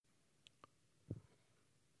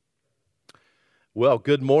Well,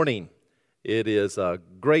 good morning. It is a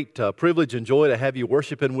great privilege and joy to have you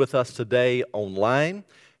worshiping with us today online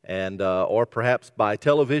and or perhaps by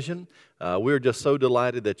television. We're just so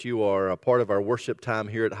delighted that you are a part of our worship time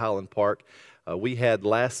here at Highland Park. We had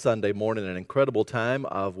last Sunday morning an incredible time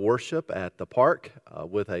of worship at the park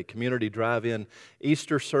with a community drive-in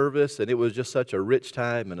Easter service, and it was just such a rich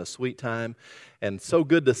time and a sweet time, and so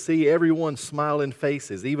good to see everyone's smiling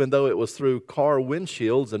faces. Even though it was through car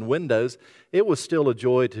windshields and windows, it was still a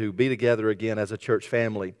joy to be together again as a church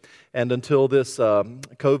family. And until this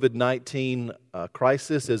COVID-19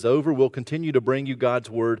 crisis is over, we'll continue to bring you God's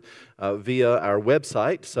Word via our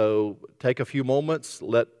website. So take a few moments,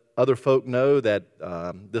 let other folk know that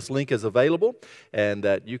this link is available and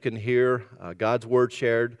that you can hear God's Word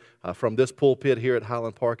shared from this pulpit here at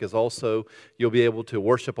Highland Park. Is also, you'll be able to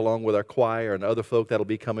worship along with our choir and other folk that will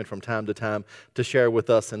be coming from time to time to share with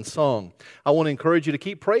us in song. I want to encourage you to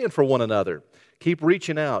keep praying for one another. Keep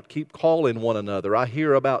reaching out, keep calling one another. I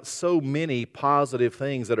hear about so many positive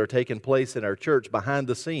things that are taking place in our church behind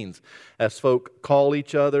the scenes as folk call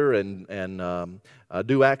each other and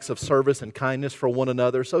do acts of service and kindness for one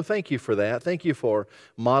another. So thank you for that. Thank you for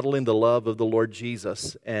modeling the love of the Lord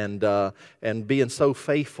Jesus and being so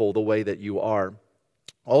faithful the way that you are.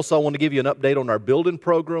 Also, I want to give you an update on our building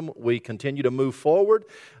program. We continue to move forward.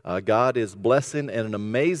 God is blessing in an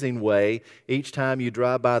amazing way. Each time you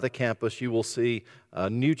drive by the campus, you will see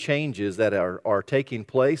new changes that are taking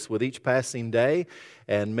place with each passing day.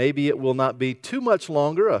 And maybe it will not be too much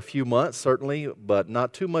longer, a few months certainly, but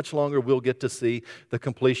not too much longer, we'll get to see the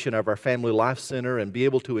completion of our Family Life Center and be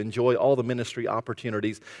able to enjoy all the ministry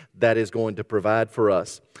opportunities that is going to provide for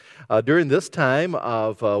us. During this time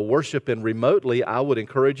of worshiping remotely, I would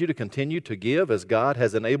encourage you to continue to give as God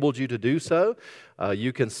has enabled you to do so.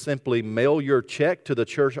 You can simply mail your check to the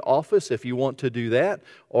church office if you want to do that,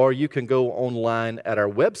 or you can go online at our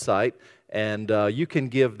website and you can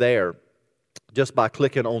give there just by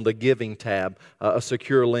clicking on the Giving tab, a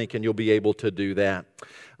secure link, and you'll be able to do that.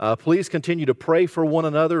 Please continue to pray for one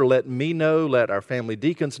another. Let me know, let our family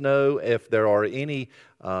deacons know if there are any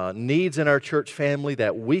needs in our church family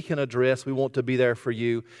that we can address. We want to be there for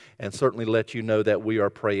you and certainly let you know that we are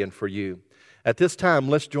praying for you. At this time,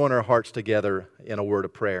 let's join our hearts together in a word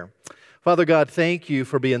of prayer. Father God, thank you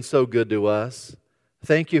for being so good to us.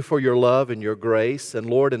 Thank you for your love and your grace. And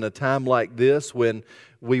Lord, in a time like this when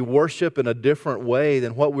we worship in a different way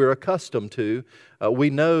than what we're accustomed to,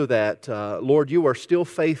 we know that, Lord, you are still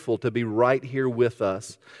faithful to be right here with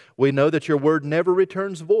us. We know that your word never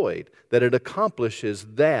returns void, that it accomplishes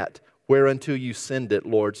that whereunto you send it,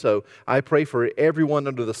 Lord. So I pray for everyone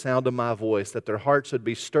under the sound of my voice that their hearts would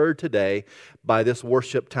be stirred today by this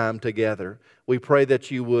worship time together. We pray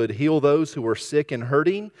that you would heal those who are sick and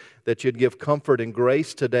hurting, that you'd give comfort and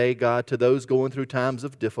grace today, God, to those going through times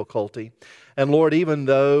of difficulty. And Lord, even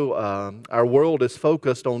though our world is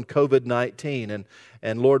focused on COVID-19,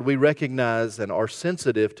 and Lord, we recognize and are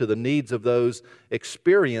sensitive to the needs of those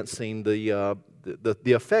experiencing the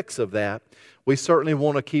effects of that, we certainly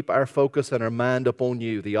want to keep our focus and our mind upon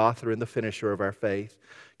you, the author and the finisher of our faith.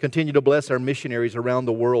 Continue to bless our missionaries around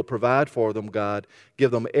the world. Provide for them, God.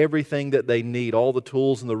 Give them everything that they need, all the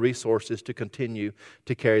tools and the resources to continue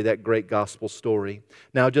to carry that great gospel story.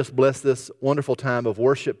 Now just bless this wonderful time of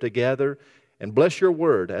worship together and bless your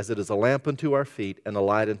word as it is a lamp unto our feet and a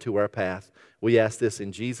light unto our path. We ask this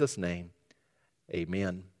in Jesus' name.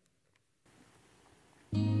 Amen.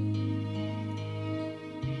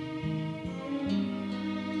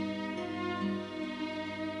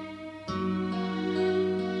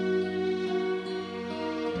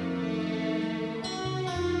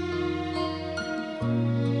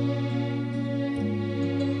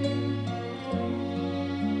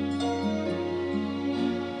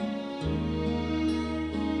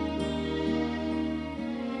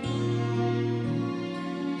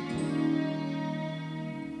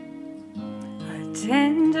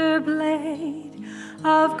 Tender blade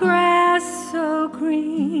of grass so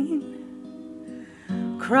green,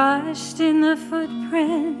 crushed in the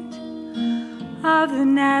footprint of the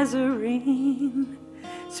Nazarene,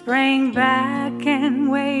 sprang back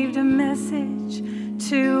and waved a message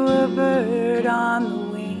to a bird on the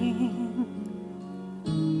wing.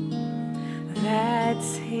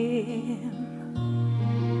 That's him.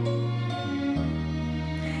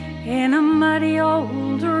 In a muddy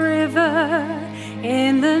old river,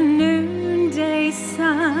 in the noonday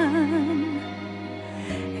sun,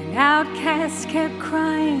 an outcast kept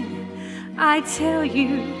crying, I tell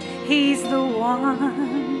you, he's the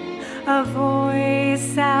one. A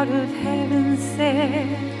voice out of heaven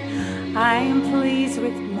said, I am pleased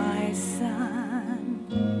with my son.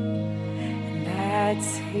 And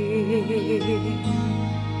That's Him.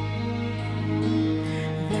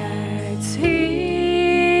 That's Him.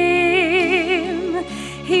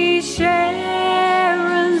 He's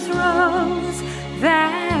Sharon's rose.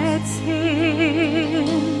 That's Him.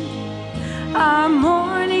 A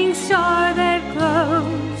morning star that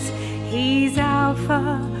glows. He's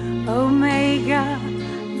Alpha, Omega,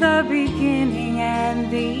 the beginning and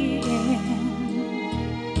the end.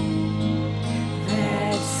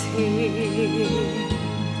 That's Him.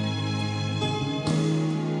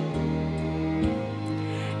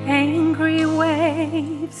 Angry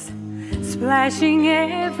waves splashing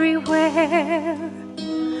everywhere,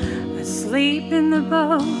 asleep in the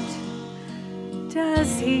boat.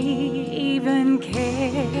 Does He even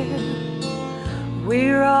care?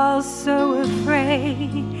 We're all so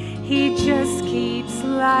afraid. He just keeps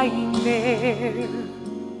lying there.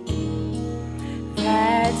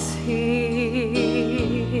 That's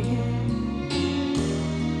Him.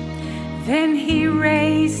 Then He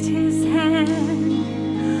raised His hand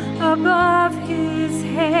above His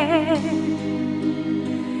head,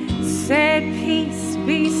 said, "Peace,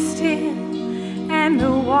 be still," and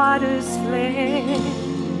the waters fled.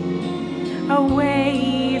 A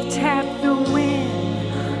wave tapped the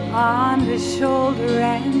wind on the shoulder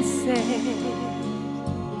and said,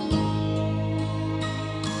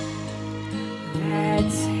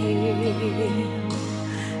 "That's Him,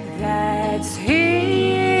 that's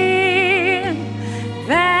Him,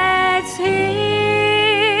 that's Him."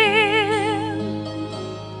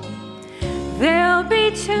 There'll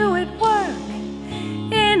be two at work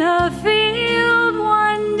in a field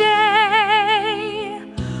one day.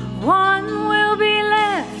 One will be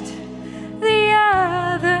left, the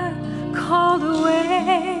other called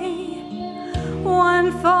away.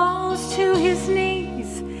 One falls to his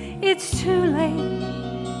knees, it's too late,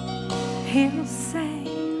 he'll say,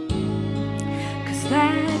 'cause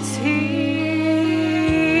that's Him.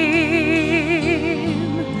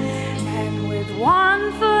 And with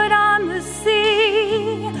one foot on the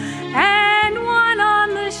sea and one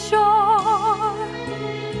on the shore,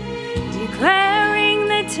 declaring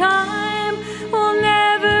the time will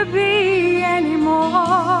never be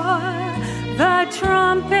anymore. The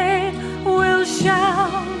trumpet will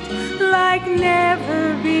shout like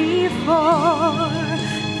never before.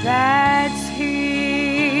 That's Him.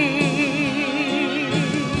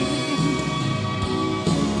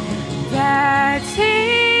 That's Him.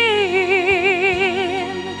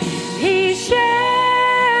 He's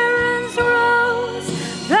Sharon's rose.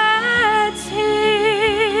 That's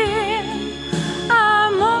Him. A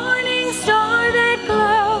morning star that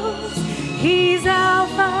glows. He's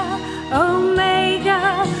Alpha,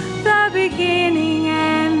 Omega, the beginning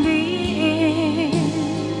and the end.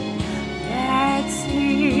 That's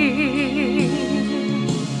Him.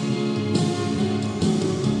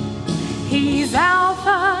 He's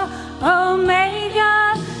Alpha,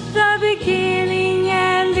 Omega, the beginning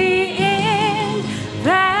and the end.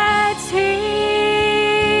 That's Him.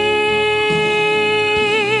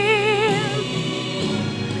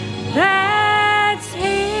 That's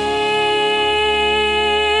Him.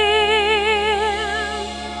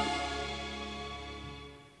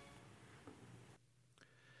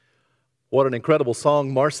 What an incredible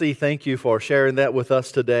song. Marcy, thank you for sharing that with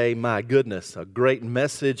us today. My goodness, a great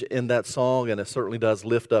message in that song, and it certainly does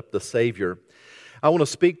lift up the Savior. I want to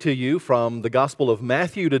speak to you from the Gospel of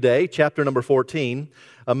Matthew today, chapter number 14,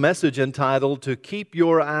 a message entitled, "To Keep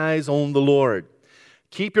Your Eyes on the Lord."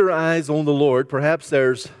 Keep your eyes on the Lord. Perhaps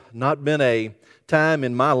there's not been a time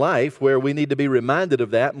in my life where we need to be reminded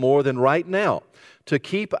of that more than right now. To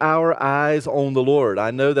keep our eyes on the Lord.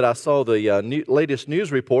 I know that I saw the latest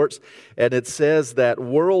news reports, and it says that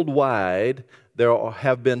worldwide there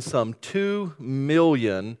have been some 2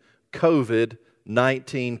 million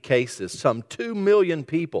COVID-19 cases, some 2 million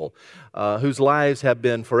people whose lives have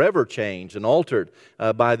been forever changed and altered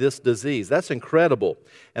by this disease. That's incredible.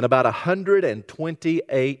 And about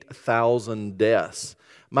 128,000 deaths.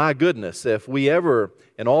 My goodness, if we ever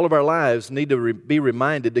in all of our lives need to be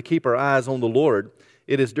reminded to keep our eyes on the Lord,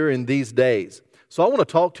 it is during these days. So I want to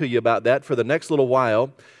talk to you about that for the next little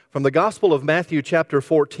while from the Gospel of Matthew chapter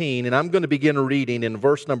 14, and I'm going to begin reading in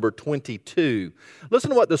verse number 22.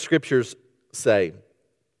 Listen to what the Scriptures say.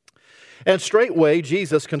 "And straightway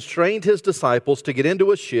Jesus constrained His disciples to get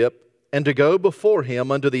into a ship and to go before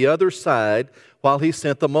Him unto the other side while He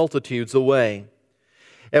sent the multitudes away.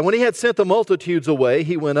 And when He had sent the multitudes away,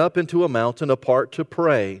 He went up into a mountain apart to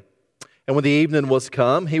pray. And when the evening was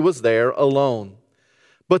come, He was there alone.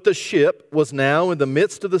 But the ship was now in the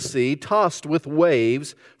midst of the sea, tossed with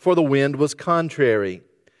waves, for the wind was contrary.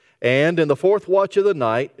 And in the fourth watch of the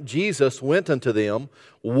night, Jesus went unto them,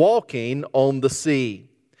 walking on the sea.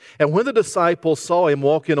 And when the disciples saw him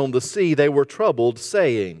walking on the sea, they were troubled,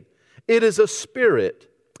 saying, It is a spirit.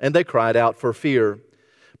 And they cried out for fear.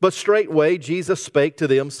 But straightway Jesus spake to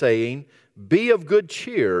them, saying, Be of good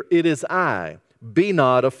cheer, it is I, be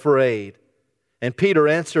not afraid. And Peter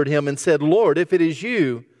answered him and said, Lord, if it is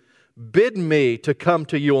you, bid me to come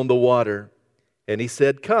to you on the water. And he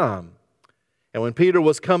said, Come. And when Peter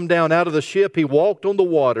was come down out of the ship, he walked on the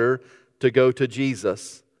water to go to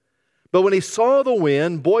Jesus. But when he saw the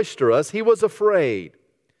wind boisterous, he was afraid.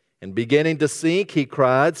 And beginning to sink, he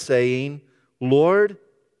cried, saying, Lord,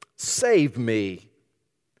 save me.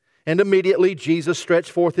 And immediately Jesus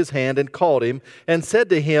stretched forth his hand and caught him, and said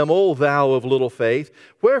to him, O thou of little faith,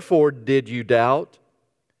 wherefore did you doubt?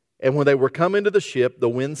 And when they were come into the ship, the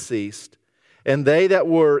wind ceased. And they that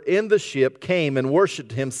were in the ship came and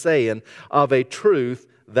worshipped him, saying, Of a truth,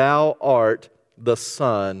 thou art the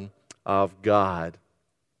Son of God.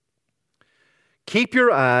 Keep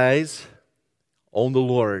your eyes on the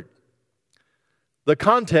Lord. The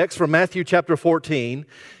context from Matthew chapter 14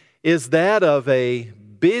 is that of a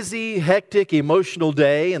busy, hectic, emotional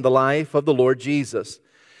day in the life of the Lord Jesus.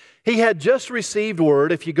 He had just received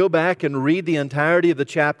word. If you go back and read the entirety of the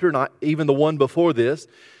chapter, not even the one before this,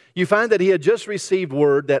 you find that he had just received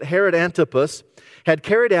word that Herod Antipas had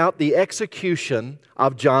carried out the execution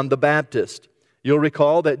of John the Baptist. You'll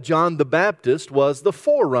recall that John the Baptist was the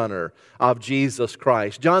forerunner of Jesus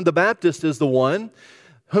Christ. John the Baptist is the one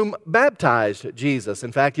whom baptized Jesus.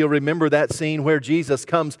 In fact, you'll remember that scene where Jesus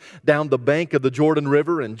comes down the bank of the Jordan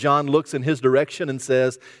River and John looks in his direction and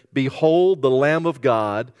says, Behold the Lamb of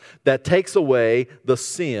God that takes away the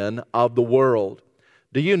sin of the world.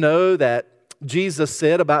 Do you know that Jesus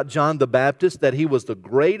said about John the Baptist that he was the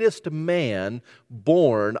greatest man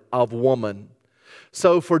born of woman?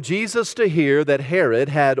 So for Jesus to hear that Herod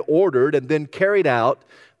had ordered and then carried out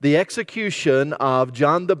the execution of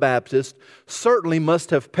John the Baptist certainly must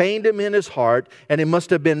have pained him in his heart, and it must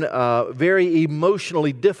have been a very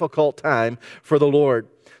emotionally difficult time for the Lord.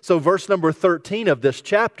 So verse number 13 of this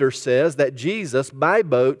chapter says that Jesus, by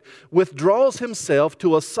boat, withdraws himself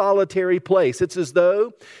to a solitary place. It's as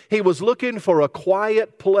though he was looking for a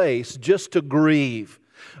quiet place just to grieve.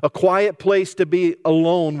 A quiet place to be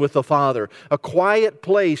alone with the Father. A quiet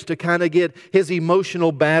place to kind of get his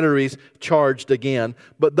emotional batteries charged again.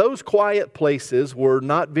 But those quiet places were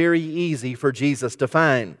not very easy for Jesus to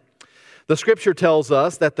find. The Scripture tells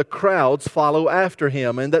us that the crowds follow after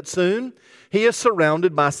him and that soon he is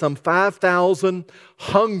surrounded by some 5,000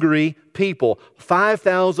 hungry people,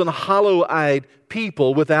 5,000 hollow-eyed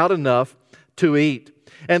people without enough to eat.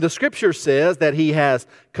 And the Scripture says that he has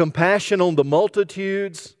compassion on the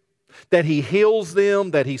multitudes, that he heals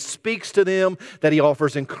them, that he speaks to them, that he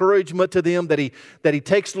offers encouragement to them, that he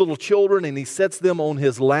takes little children and he sets them on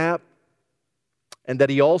his lap, and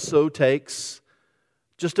that he also takes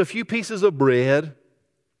just a few pieces of bread,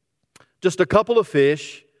 just a couple of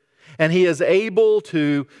fish, and he is able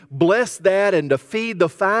to bless that and to feed the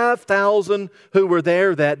 5,000 who were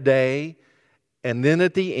there that day. And then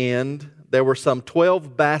at the end, there were some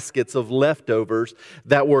 12 baskets of leftovers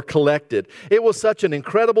that were collected. It was such an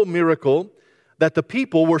incredible miracle that the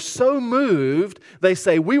people were so moved, they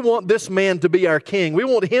say, we want this man to be our king. We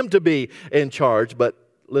want him to be in charge. But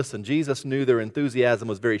listen, Jesus knew their enthusiasm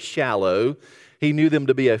was very shallow. He knew them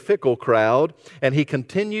to be a fickle crowd, and he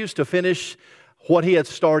continues to finish what he had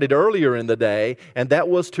started earlier in the day, and that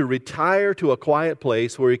was to retire to a quiet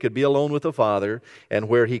place where he could be alone with the Father and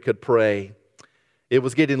where he could pray. It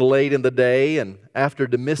was getting late in the day, and after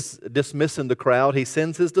dismissing the crowd, he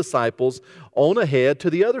sends his disciples on ahead to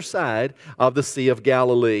the other side of the Sea of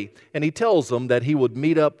Galilee. And he tells them that he would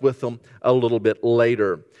meet up with them a little bit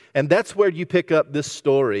later. And that's where you pick up this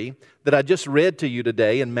story that I just read to you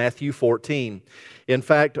today in Matthew 14. In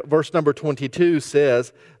fact, verse number 22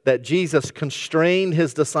 says that Jesus constrained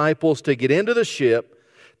his disciples to get into the ship,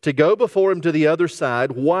 to go before him to the other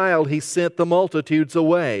side, while he sent the multitudes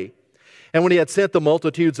away. And when he had sent the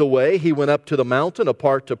multitudes away, he went up to the mountain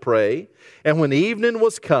apart to pray. And when evening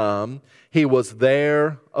was come, he was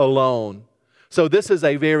there alone. So this is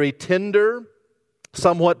a very tender,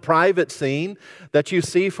 somewhat private scene that you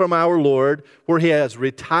see from our Lord, where he has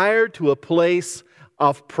retired to a place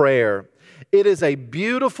of prayer. It is a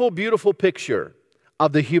beautiful, beautiful picture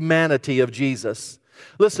of the humanity of Jesus.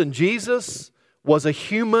 Listen, Jesus was a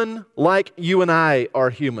human like you and I are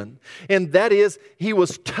human. And that is, he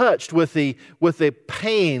was touched with the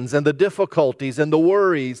pains and the difficulties and the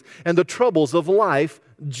worries and the troubles of life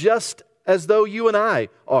just as though you and I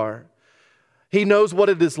are. He knows what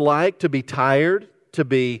it is like to be tired. to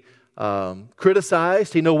be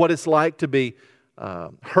criticized. He knows what it's like to be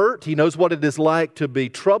hurt. He knows what it is like to be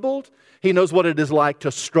troubled. He knows what it is like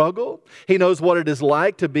to struggle. He knows what it is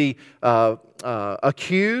like to be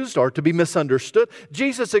accused or to be misunderstood.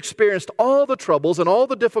 Jesus experienced all the troubles and all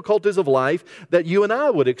the difficulties of life that you and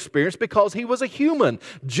I would experience because He was a human,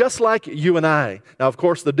 just like you and I. Now, of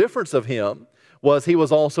course, the difference of Him was He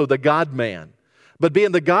was also the God-man. But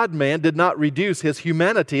being the God-man did not reduce His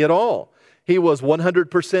humanity at all. He was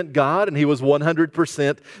 100% God and He was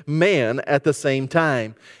 100% man at the same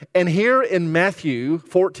time. And here in Matthew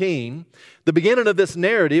 14, the beginning of this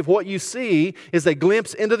narrative, what you see is a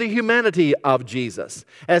glimpse into the humanity of Jesus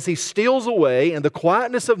as He steals away in the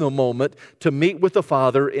quietness of the moment to meet with the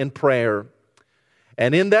Father in prayer.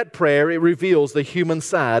 And in that prayer, it reveals the human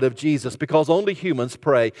side of Jesus because only humans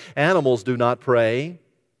pray. Animals do not pray.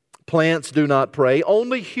 Plants do not pray.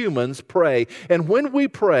 Only humans pray. And when we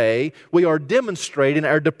pray, we are demonstrating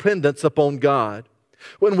our dependence upon God.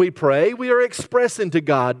 When we pray, we are expressing to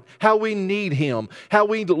God how we need Him, how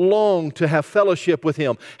we long to have fellowship with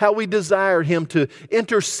Him, how we desire Him to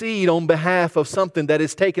intercede on behalf of something that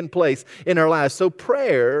has taken place in our lives. So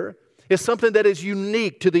prayer is something that is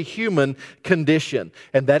unique to the human condition.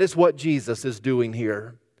 And that is what Jesus is doing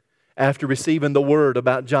here. After receiving the word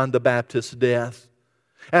about John the Baptist's death,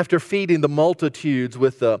 after feeding the multitudes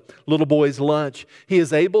with the little boy's lunch, He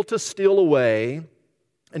is able to steal away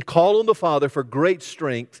and call on the Father for great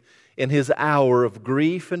strength in His hour of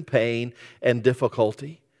grief and pain and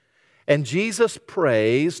difficulty. And Jesus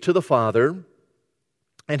prays to the Father,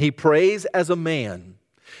 and He prays as a man.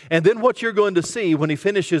 And then what you're going to see when He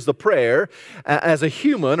finishes the prayer, as a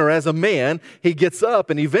human or as a man, He gets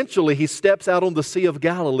up and eventually He steps out on the Sea of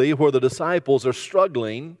Galilee where the disciples are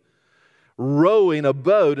struggling, rowing a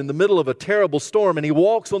boat in the middle of a terrible storm, and He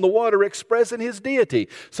walks on the water expressing His deity.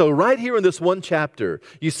 So right here in this one chapter,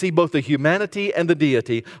 you see both the humanity and the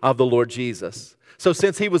deity of the Lord Jesus. So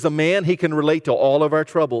since He was a man, He can relate to all of our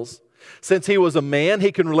troubles. Since He was a man,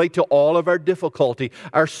 He can relate to all of our difficulty,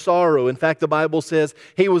 our sorrow. In fact, the Bible says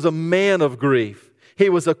He was a man of grief. He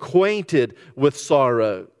was acquainted with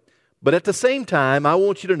sorrow. But at the same time, I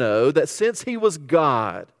want you to know that since He was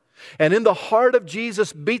God, and in the heart of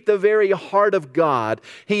Jesus beat the very heart of God,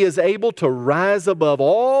 He is able to rise above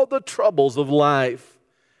all the troubles of life.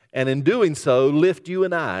 And in doing so, lift you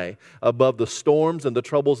and I above the storms and the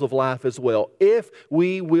troubles of life as well, if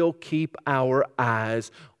we will keep our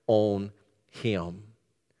eyes on Him.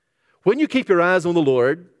 When you keep your eyes on the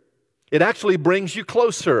Lord, it actually brings you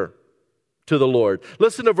closer to the Lord.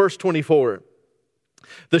 Listen to verse 24.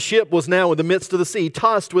 The ship was now in the midst of the sea,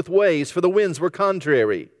 tossed with waves, for the winds were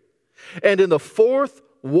contrary. And in the fourth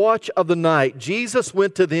watch of the night, Jesus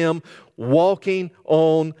went to them walking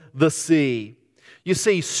on the sea. You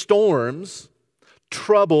see, storms,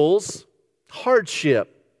 troubles,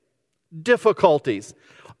 hardship, difficulties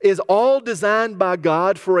is all designed by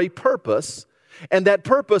God for a purpose, and that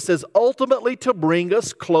purpose is ultimately to bring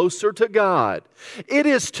us closer to God. It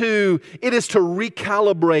is to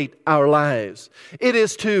recalibrate our lives. It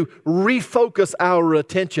is to refocus our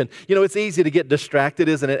attention. You know, it's easy to get distracted,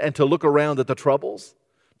 isn't it? And to look around at the troubles,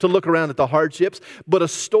 to look around at the hardships. But a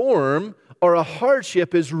storm or a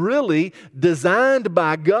hardship is really designed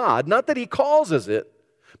by God. Not that He causes it,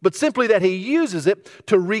 but simply that He uses it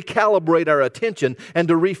to recalibrate our attention and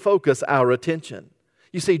to refocus our attention.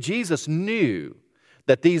 You see, Jesus knew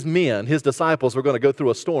that these men, His disciples, were going to go through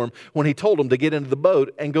a storm when He told them to get into the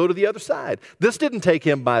boat and go to the other side. This didn't take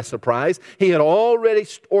Him by surprise. He had already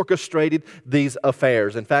orchestrated these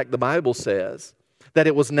affairs. In fact, the Bible says that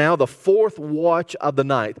it was now the fourth watch of the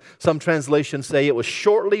night. Some translations say it was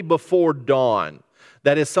shortly before dawn.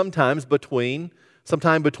 That is sometime between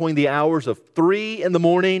the hours of 3 in the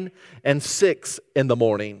morning and 6 in the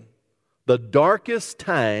morning. The darkest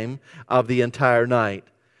time of the entire night.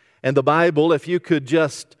 And the Bible, if you could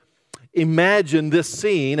just imagine this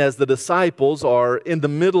scene as the disciples are in the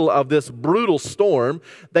middle of this brutal storm,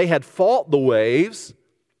 they had fought the waves,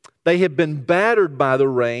 they had been battered by the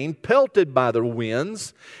rain, pelted by the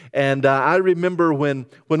winds. And I remember when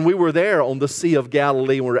we were there on the Sea of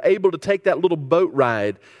Galilee, and we were able to take that little boat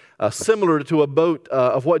ride, similar to a boat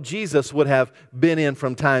of what Jesus would have been in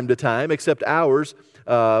from time to time, except ours.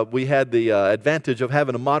 We had the advantage of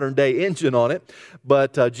having a modern day engine on it,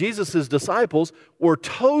 but Jesus' disciples were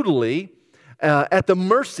totally at the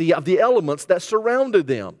mercy of the elements that surrounded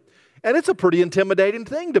them. And it's a pretty intimidating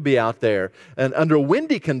thing to be out there, and under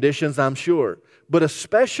windy conditions, I'm sure, but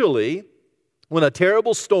especially when a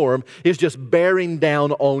terrible storm is just bearing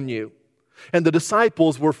down on you. And the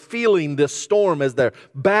disciples were feeling this storm as their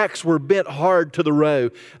backs were bent hard to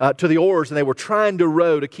the oars, and they were trying to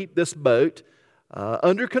row to keep this boat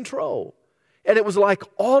under control. And it was like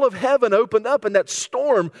all of heaven opened up, and that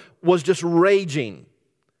storm was just raging.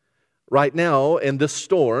 Right now, in this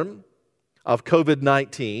storm of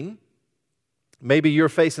COVID-19, maybe you're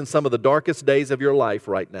facing some of the darkest days of your life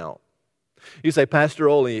right now. You say, Pastor,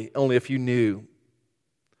 only if you knew.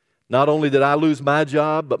 Not only did I lose my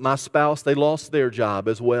job, but my spouse, they lost their job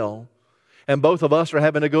as well. And both of us are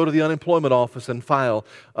having to go to the unemployment office and file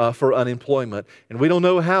for unemployment. And we don't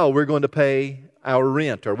know how we're going to pay our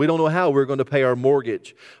rent, or we don't know how we're going to pay our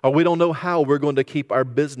mortgage, or we don't know how we're going to keep our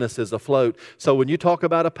businesses afloat. So when you talk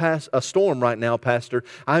about a storm right now, Pastor,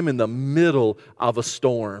 I'm in the middle of a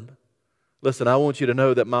storm. Listen, I want you to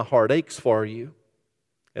know that my heart aches for you,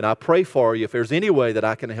 and I pray for you. If there's any way that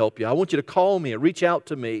I can help you, I want you to call me and reach out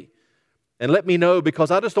to me and let me know, because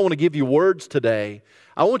I just don't want to give you words today.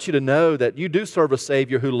 I want you to know that you do serve a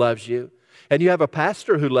Savior who loves you. And you have a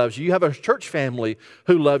pastor who loves you. You have a church family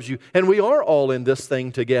who loves you. And we are all in this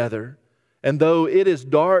thing together. And though it is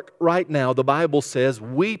dark right now, the Bible says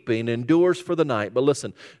weeping endures for the night. But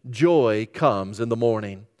listen, joy comes in the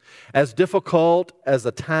morning. As difficult as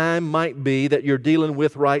the time might be that you're dealing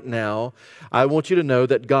with right now, I want you to know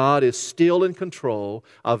that God is still in control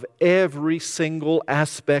of every single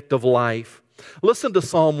aspect of life. Listen to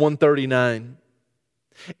Psalm 139.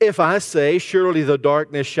 If I say, surely the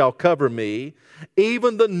darkness shall cover me,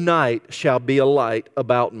 even the night shall be a light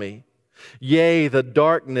about me. Yea, the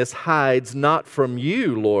darkness hides not from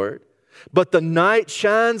you, Lord, but the night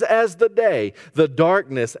shines as the day. The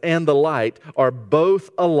darkness and the light are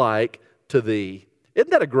both alike to thee.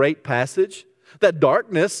 Isn't that a great passage? That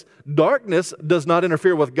darkness does not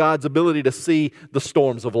interfere with God's ability to see the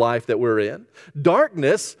storms of life that we're in.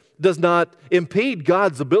 Darkness does not impede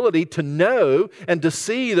God's ability to know and to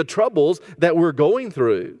see the troubles that we're going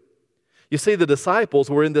through. You see, the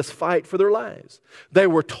disciples were in this fight for their lives. They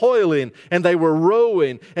were toiling, and they were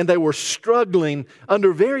rowing, and they were struggling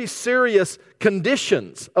under very serious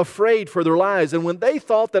conditions, afraid for their lives. And when they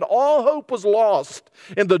thought that all hope was lost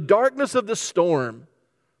in the darkness of the storm,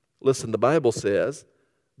 listen, the Bible says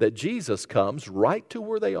that Jesus comes right to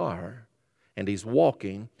where they are, and He's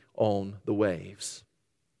walking on the waves.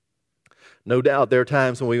 No doubt there are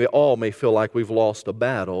times when we all may feel like we've lost a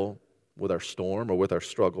battle with our storm or with our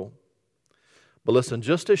struggle. But listen,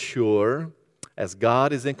 just as sure as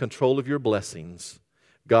God is in control of your blessings,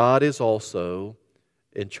 God is also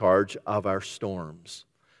in charge of our storms.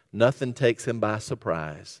 Nothing takes Him by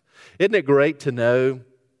surprise. Isn't it great to know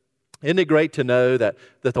that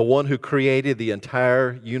the one who created the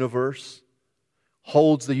entire universe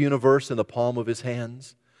holds the universe in the palm of His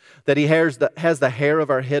hands? That He has the hair of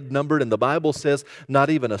our head numbered, and the Bible says not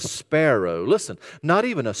even a sparrow, listen, not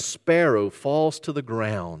even a sparrow falls to the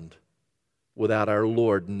ground without our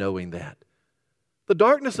Lord knowing that. The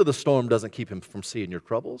darkness of the storm doesn't keep Him from seeing your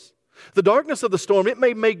troubles. The darkness of the storm, it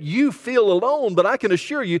may make you feel alone, but I can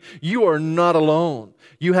assure you, you are not alone.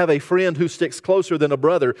 You have a friend who sticks closer than a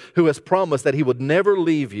brother, who has promised that He would never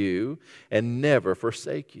leave you and never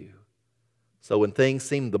forsake you. So when things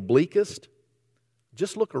seem the bleakest,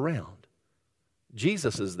 just look around.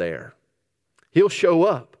 Jesus is there. He'll show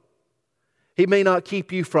up. He may not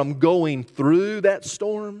keep you from going through that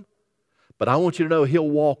storm, but I want you to know He'll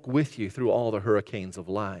walk with you through all the hurricanes of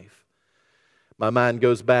life. My mind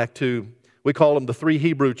goes back to, we call them the three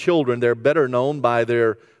Hebrew children. They're better known by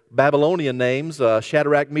their Babylonian names,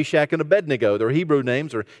 Shadrach, Meshach, and Abednego. Their Hebrew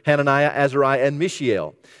names are Hananiah, Azariah, and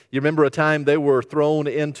Mishael. You remember a time they were thrown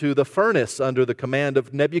into the furnace under the command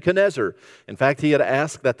of Nebuchadnezzar. In fact, he had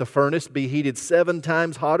asked that the furnace be heated 7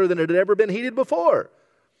 times hotter than it had ever been heated before.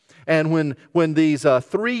 And when these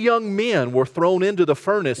 3 young men were thrown into the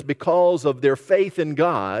furnace because of their faith in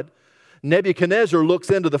God, Nebuchadnezzar looks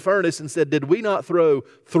into the furnace and said, "Did we not throw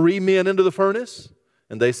 3 men into the furnace?"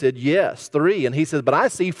 And they said, "Yes, 3. And he says, "But I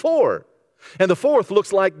see 4. And the 4th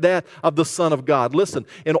looks like that of the Son of God." Listen,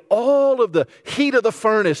 in all of the heat of the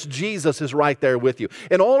furnace, Jesus is right there with you.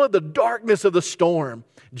 In all of the darkness of the storm,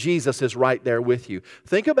 Jesus is right there with you.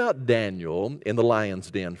 Think about Daniel in the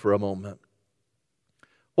lion's den for a moment.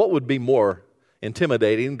 What would be more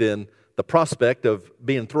intimidating than the prospect of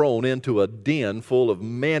being thrown into a den full of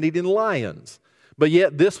man-eating lions? But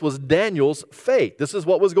yet this was Daniel's fate. This is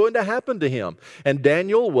what was going to happen to him. And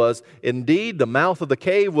Daniel was, indeed, the mouth of the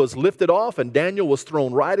cave was lifted off, and Daniel was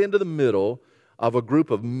thrown right into the middle of a group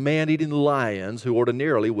of man-eating lions who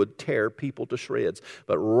ordinarily would tear people to shreds.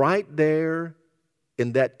 But right there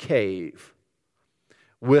in that cave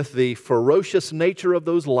with the ferocious nature of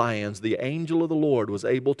those lions, the angel of the Lord was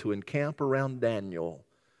able to encamp around Daniel.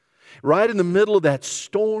 Right in the middle of that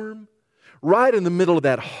storm, right in the middle of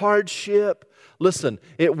that hardship. Listen,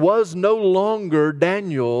 it was no longer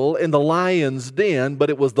Daniel in the lion's den, but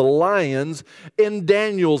it was the lions in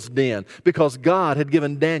Daniel's den, because God had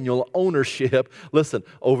given Daniel ownership, listen,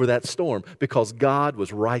 over that storm, because God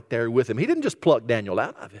was right there with him. He didn't just pluck Daniel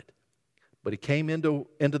out of it, but he came into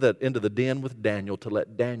the den with Daniel to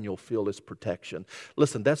let Daniel feel his protection.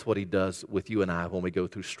 Listen, that's what he does with you and I when we go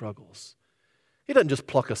through struggles. He doesn't just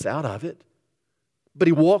pluck us out of it, but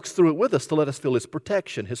he walks through it with us to let us feel his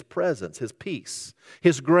protection, his presence, his peace,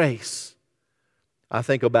 his grace. I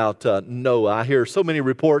think about Noah. I hear so many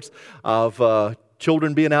reports of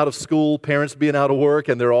children being out of school, parents being out of work,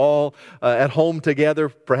 and they're all at home together,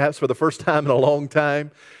 perhaps for the first time in a long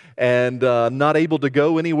time, and not able to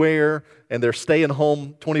go anywhere, and they're staying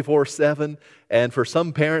home 24/7. And for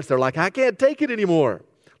some parents, they're like, I can't take it anymore.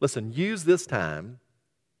 Listen, use this time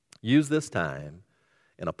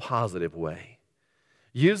in a positive way.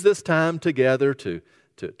 Use this time together to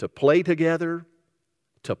play together,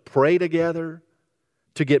 to pray together,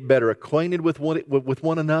 to get better acquainted with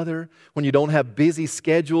one another. When you don't have busy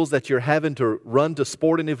schedules that you're having to run to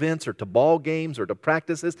sporting events or to ball games or to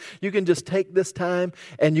practices, you can just take this time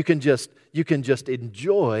and you can just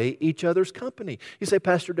enjoy each other's company. You say,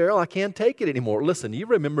 Pastor Darrell, I can't take it anymore. Listen, you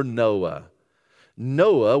remember Noah.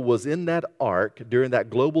 Noah was in that ark during that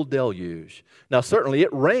global deluge. Now, certainly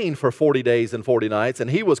it rained for 40 days and 40 nights,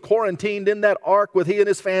 and he was quarantined in that ark with he and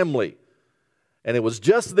his family. And it was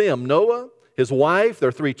just them, Noah, his wife,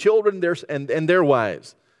 their 3 children, and their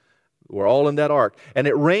wives were all in that ark. And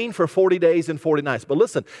it rained for 40 days and 40 nights. But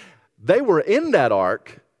listen, they were in that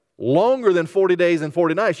ark longer than 40 days and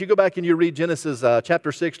 40 nights. You go back and you read Genesis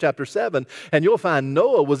chapter 6, chapter 7, and you'll find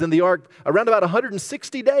Noah was in the ark around about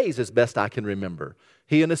 160 days, as best I can remember.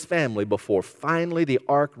 He and his family, before finally the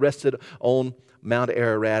ark rested on Mount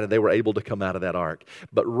Ararat, and they were able to come out of that ark.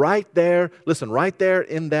 But right there, listen, right there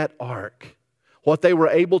in that ark, what they were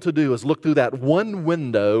able to do is look through that one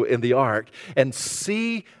window in the ark and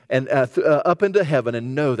see and up into heaven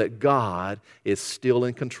and know that God is still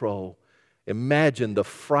in control. Imagine the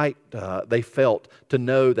fright they felt to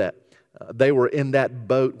know that they were in that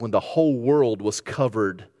boat when the whole world was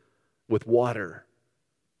covered with water.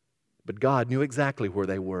 But God knew exactly where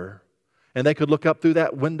they were. And they could look up through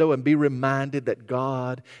that window and be reminded that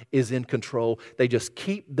God is in control. They just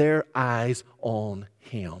keep their eyes on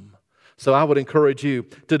Him. So I would encourage you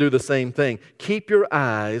to do the same thing. Keep your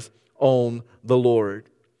eyes on the Lord.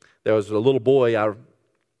 There was a little boy I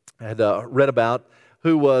had read about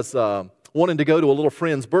who was wanting to go to a little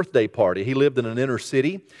friend's birthday party. He lived in an inner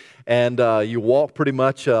city, and you walk pretty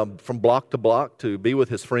much from block to block to be with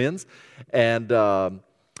his friends. And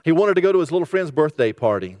he wanted to go to his little friend's birthday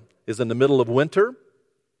party. It was in the middle of winter.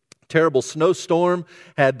 Terrible snowstorm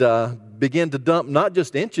had begun to dump not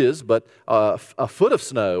just inches, but a foot of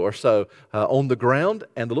snow or so on the ground.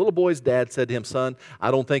 And the little boy's dad said to him, son,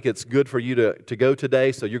 I don't think it's good for you to go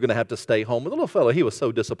today, so you're going to have to stay home. And the little fellow, he was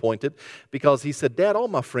so disappointed because he said, Dad, all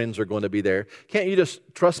my friends are going to be there. Can't you just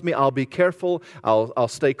trust me? I'll be careful. I'll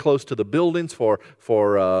stay close to the buildings for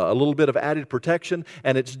a little bit of added protection.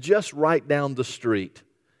 And it's just right down the street.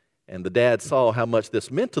 And the dad saw how much this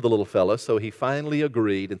meant to the little fellow, so he finally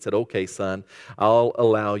agreed and said, okay, son, I'll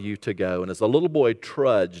allow you to go. And as the little boy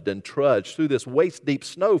trudged and trudged through this waist-deep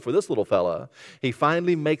snow for this little fella, he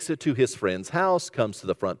finally makes it to his friend's house, comes to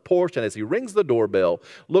the front porch, and as he rings the doorbell,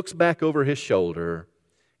 looks back over his shoulder,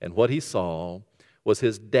 and what he saw was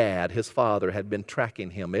his dad, his father, had been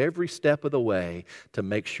tracking him every step of the way to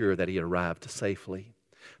make sure that he arrived safely.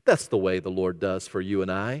 That's the way the Lord does for you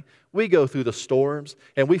and I. We go through the storms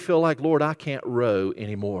and we feel like, Lord, I can't row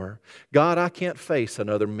anymore. God, I can't face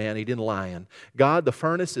another man-eating lion. God, the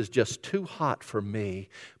furnace is just too hot for me.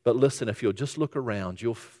 But listen, if you'll just look around,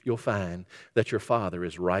 you'll find that your Father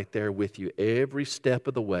is right there with you every step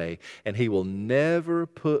of the way, and He will never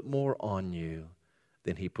put more on you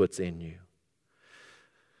than He puts in you.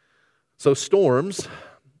 So storms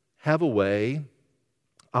have a way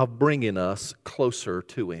of bringing us closer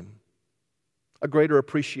to Him, a greater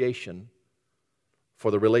appreciation for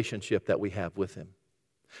the relationship that we have with Him.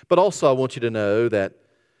 But also I want you to know that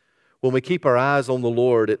when we keep our eyes on the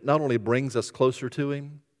Lord, it not only brings us closer to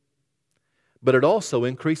Him, but it also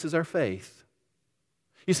increases our faith.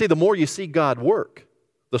 You see, the more you see God work,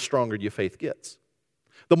 the stronger your faith gets.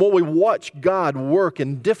 The more we watch God work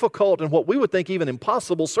in difficult and what we would think even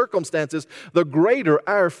impossible circumstances, the greater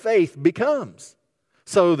our faith becomes.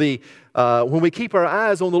 So when we keep our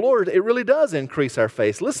eyes on the Lord, it really does increase our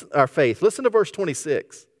faith. Listen to verse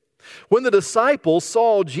 26. When the disciples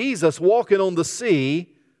saw Jesus walking on the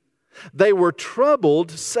sea, they were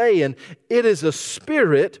troubled, saying, "It is a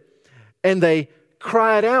spirit," and they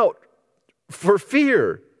cried out for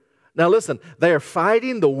fear. Now listen, they are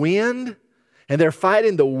fighting the wind, and they're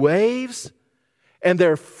fighting the waves, and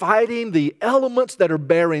they're fighting the elements that are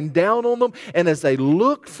bearing down on them. And as they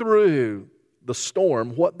look through the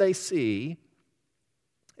storm, what they see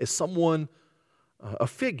is someone, a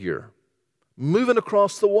figure, moving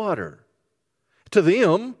across the water. To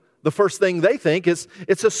them, the first thing they think is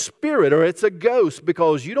it's a spirit or it's a ghost,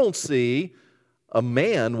 because you don't see a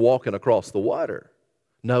man walking across the water.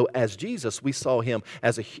 No, as Jesus, we saw him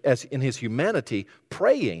as in his humanity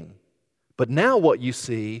praying. But now what you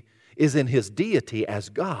see is in his deity as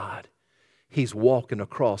God. He's walking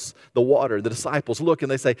across the water. The disciples look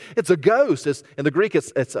and they say, "It's a ghost." In the Greek,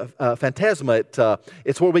 it's a phantasma.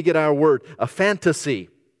 It's where we get our word, a fantasy,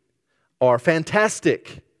 or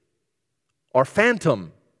fantastic, or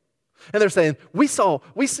phantom. And they're saying, we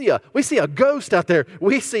see a ghost out there.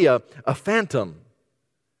 We see a phantom.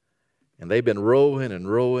 And they've been rowing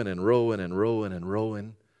and rowing and rowing and rowing and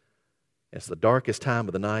rowing. It's the darkest time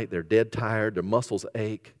of the night. They're dead tired. Their muscles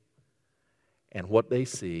ache. And what they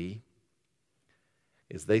see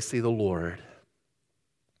is they see the Lord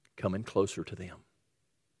coming closer to them.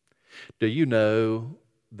 Do you know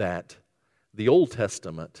that the Old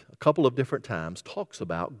Testament, a couple of different times, talks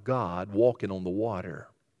about God walking on the water?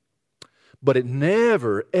 But it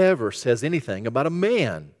never, ever says anything about a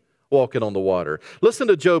man walking on the water. Listen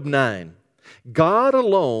to Job 9. God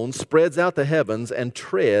alone spreads out the heavens and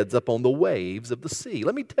treads upon the waves of the sea.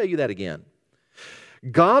 Let me tell you that again.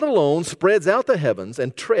 God alone spreads out the heavens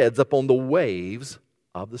and treads upon the waves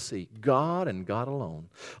of the sea. God and God alone.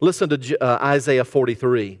 Listen to Isaiah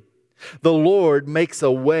 43. The Lord makes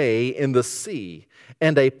a way in the sea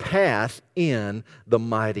and a path in the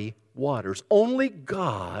mighty waters. Only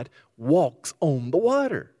God walks on the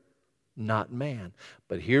water, not man.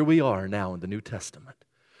 But here we are now in the New Testament.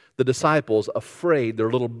 The disciples, afraid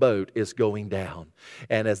their little boat is going down.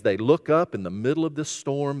 And as they look up in the middle of this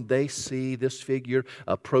storm, they see this figure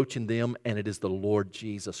approaching them, and it is the Lord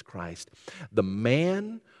Jesus Christ. The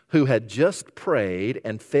man who had just prayed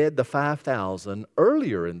and fed the 5,000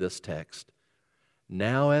 earlier in this text,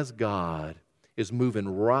 now as God is moving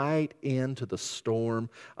right into the storm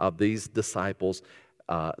of these disciples,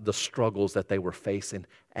 the struggles that they were facing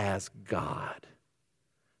as God.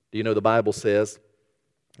 Do you know the Bible says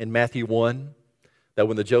in Matthew 1 that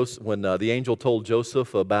when the angel told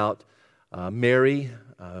Joseph about Mary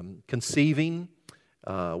conceiving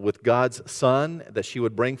with God's son, that she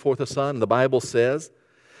would bring forth a son, and the Bible says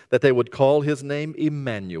that they would call his name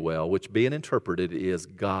Emmanuel, which being interpreted is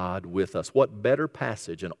God with us. What better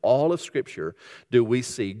passage in all of Scripture do we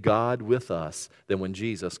see God with us than when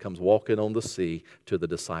Jesus comes walking on the sea to the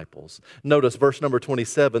disciples? Notice verse number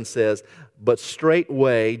 27 says, "But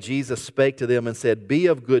straightway Jesus spake to them and said, Be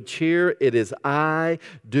of good cheer, it is I,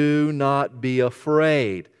 do not be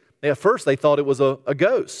afraid." At first they thought it was a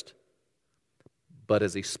ghost. But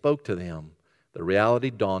as he spoke to them, the reality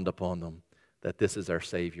dawned upon them that this is our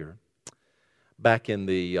Savior. Back in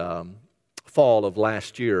the fall of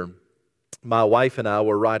last year, my wife and I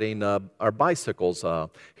were riding our bicycles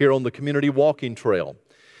here on the community walking trail.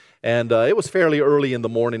 And it was fairly early in the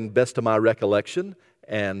morning, best of my recollection.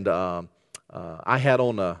 And I had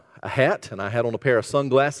on a hat and I had on a pair of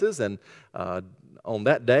sunglasses. And on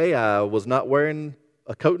that day, I was not wearing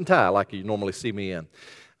a coat and tie like you normally see me in.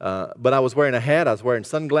 But I was wearing a hat, I was wearing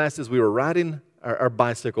sunglasses. We were riding our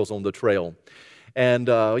bicycles on the trail. And,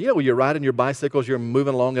 when you're riding your bicycles, you're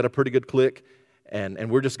moving along at a pretty good click, and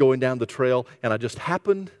we're just going down the trail, and I just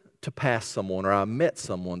happened to pass someone, or I met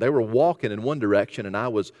someone. They were walking in one direction, and I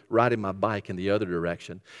was riding my bike in the other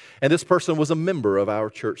direction. And this person was a member of our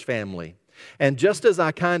church family. And just as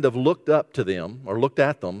I kind of looked up to them, or looked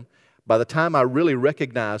at them, by the time I really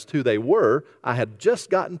recognized who they were, I had just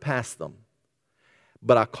gotten past them.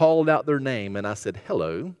 But I called out their name, and I said,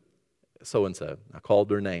 "Hello, so-and-so." I called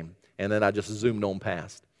their name, and then I just zoomed on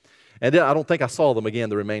past. And then I don't think I saw them again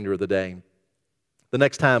the remainder of the day. The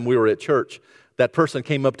next time we were at church, that person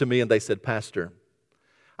came up to me and they said, "Pastor,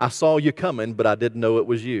 I saw you coming, but I didn't know it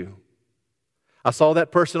was you. I saw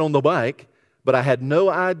that person on the bike, but I had no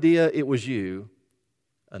idea it was you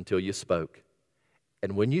until you spoke.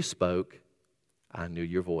 And when you spoke, I knew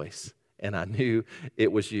your voice, and I knew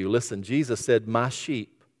it was you." Listen, Jesus said, "My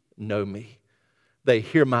sheep know me. They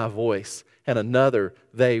hear my voice, and another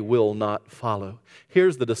they will not follow."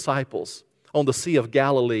 Here's the disciples on the Sea of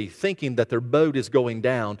Galilee thinking that their boat is going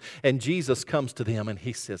down. And Jesus comes to them and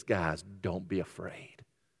He says, guys, don't be afraid.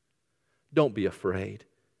 Don't be afraid.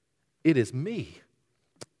 It is me.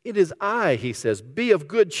 It is I, He says. Be of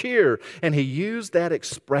good cheer. And He used that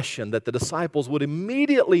expression that the disciples would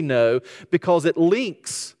immediately know because it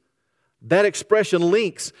links. That expression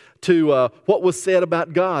links to what was said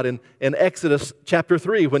about God in Exodus chapter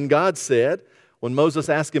 3 when God said, when Moses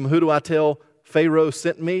asked Him, who do I tell Pharaoh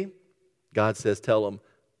sent me? God says, tell him,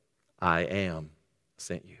 I am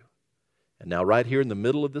sent you. And now right here in the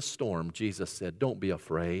middle of this storm, Jesus said, don't be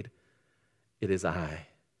afraid. It is I.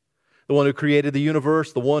 The one who created the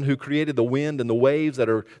universe, the one who created the wind and the waves that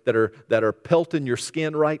are pelting your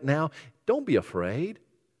skin right now. Don't be afraid,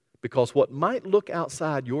 because what might look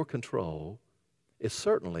outside your control is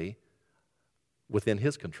certainly within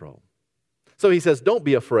His control. So He says, don't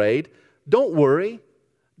be afraid, don't worry,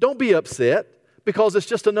 don't be upset, because it's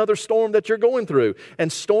just another storm that you're going through.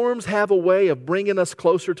 And storms have a way of bringing us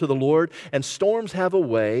closer to the Lord, and storms have a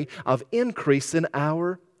way of increasing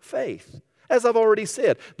our faith. As I've already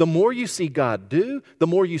said, the more you see God do, the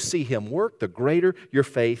more you see Him work, the greater your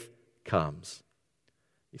faith comes.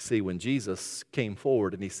 You see, when Jesus came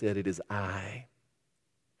forward and He said, it is I,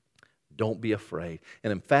 don't be afraid.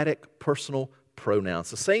 An emphatic personal pronouns.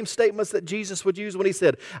 The same statements that Jesus would use when He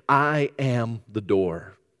said, I am the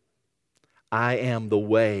door. I am the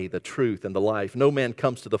way, the truth, and the life. No man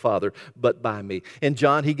comes to the Father but by me. In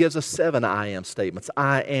John, He gives us 7 I am statements.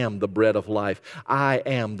 I am the bread of life. I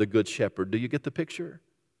am the good shepherd. Do you get the picture?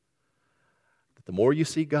 The more you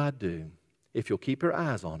see God do, if you'll keep your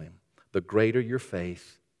eyes on Him, the greater your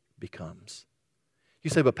faith becomes. You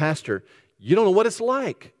say, but Pastor, you don't know what it's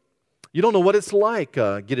like. You don't know what it's like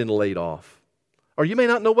getting laid off. Or you may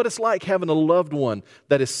not know what it's like having a loved one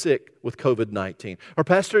that is sick with COVID-19. Or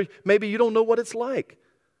Pastor, maybe you don't know what it's like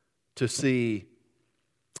to see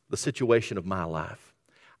the situation of my life.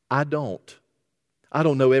 I don't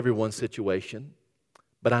know everyone's situation,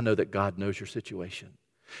 but I know that God knows your situation.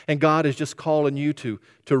 And God is just calling you to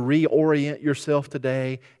reorient yourself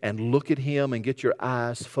today and look at Him and get your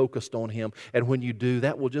eyes focused on Him. And when you do,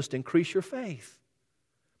 that will just increase your faith.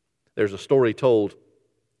 There's a story told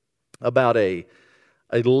about a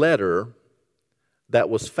letter that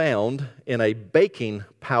was found in a baking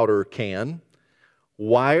powder can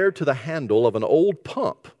wired to the handle of an old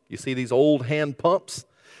pump. You see these old hand pumps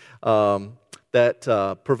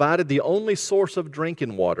that provided the only source of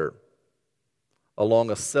drinking water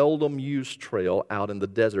along a seldom used trail out in the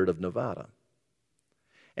desert of Nevada.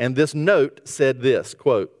 And this note said this,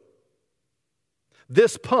 quote,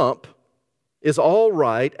 "This pump is all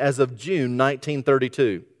right as of June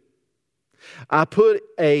 1932. I put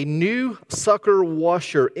a new sucker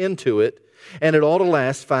washer into it, and it ought to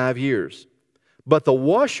last 5 years. But the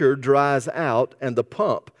washer dries out, and the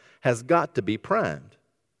pump has got to be primed.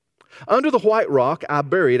 Under the white rock, I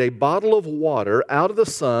buried a bottle of water out of the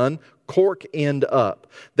sun, cork end up.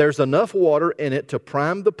 There's enough water in it to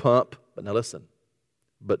prime the pump, but now listen,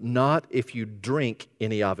 but not if you drink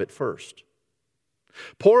any of it first.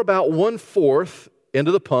 Pour about 1/4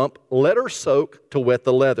 into the pump, let her soak to wet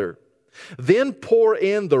the leather. Then pour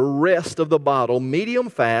in the rest of the bottle medium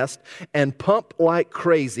fast and pump like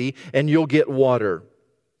crazy, and you'll get water.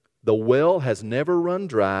 The well has never run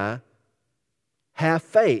dry. Have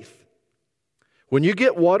faith. When you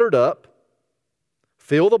get watered up,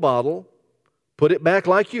 fill the bottle, put it back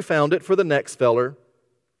like you found it for the next feller.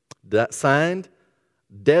 Signed,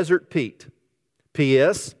 Desert Pete.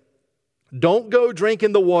 P.S. Don't go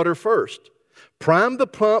drinking the water first. Prime the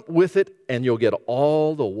pump with it, and you'll get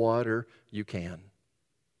all the water you can."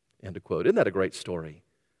 End of quote. Isn't that a great story?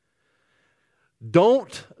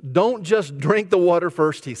 Don't just drink the water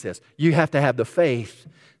first, he says. You have to have the faith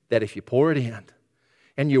that if you pour it in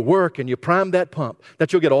and you work and you prime that pump,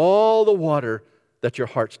 that you'll get all the water that your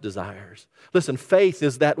heart's desires. Listen, faith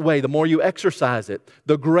is that way. The more you exercise it,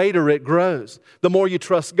 the greater it grows. The more you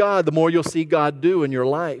trust God, the more you'll see God do in your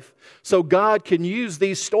life. So God can use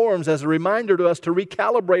these storms as a reminder to us to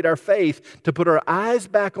recalibrate our faith, to put our eyes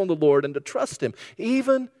back on the Lord and to trust Him,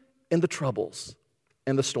 even in the troubles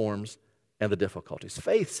and the storms and the difficulties.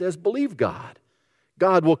 Faith says, believe God.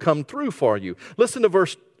 God will come through for you. Listen to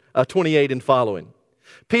verse 28 and following.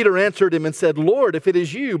 Peter answered Him and said, "Lord, if it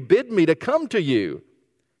is you, bid me to come to you."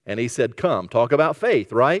 And He said, "Come." Talk about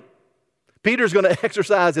faith, right? Peter's going to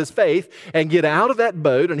exercise his faith and get out of that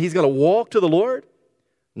boat, and he's going to walk to the Lord.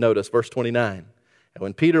 Notice verse 29. And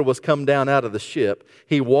when Peter was come down out of the ship,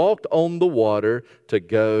 he walked on the water to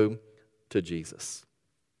go to Jesus.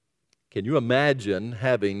 Can you imagine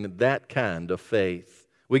having that kind of faith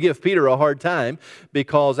We give Peter a hard time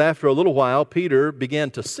because after a little while, Peter began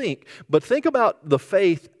to sink. But think about the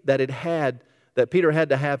faith that Peter had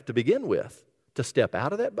to have to begin with to step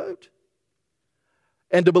out of that boat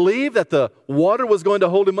and to believe that the water was going to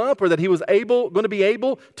hold him up or that he was going to be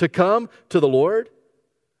able to come to the Lord.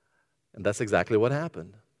 And that's exactly what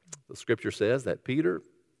happened. The scripture says that Peter,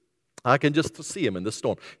 I can just see him in this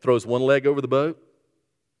storm, throws one leg over the boat,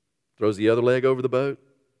 throws the other leg over the boat,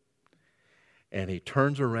 and he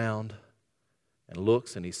turns around and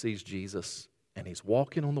looks and he sees Jesus and he's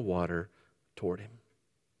walking on the water toward him.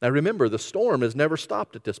 Now remember, the storm has never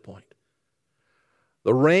stopped at this point.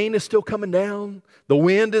 The rain is still coming down. The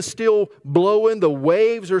wind is still blowing. The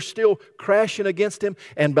waves are still crashing against him.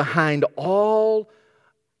 And behind all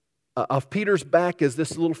of Peter's back is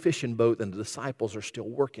this little fishing boat, and the disciples are still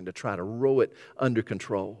working to try to row it under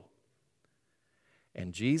control.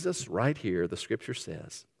 And Jesus, right here, the scripture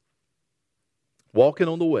says, walking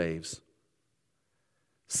on the waves,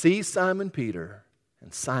 sees Simon Peter,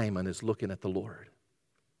 and Simon is looking at the Lord,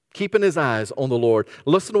 keeping his eyes on the Lord.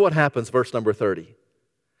 Listen to what happens, verse number 30.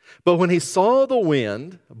 But when he saw the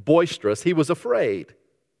wind boisterous, he was afraid.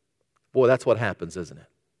 Boy, that's what happens, isn't it?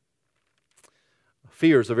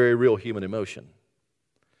 Fear is a very real human emotion.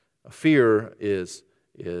 Fear is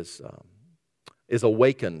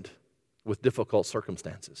awakened with difficult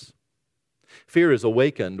circumstances. Fear is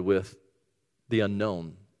awakened with the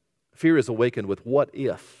unknown. Fear is awakened with what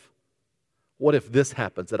if? What if this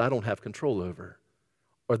happens that I don't have control over?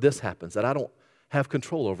 Or this happens that I don't have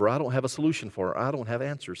control over, I don't have a solution for, or I don't have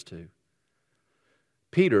answers to.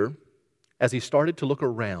 Peter, as he started to look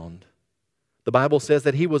around, the Bible says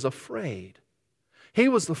that he was afraid. He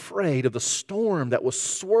was afraid of the storm that was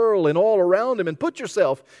swirling all around him. And put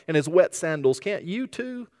yourself in his wet sandals. Can't you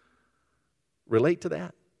too relate to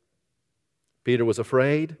that? Peter was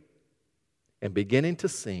afraid, and beginning to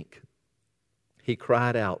sink, he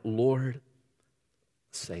cried out, Lord,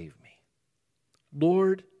 save me.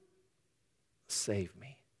 Lord, save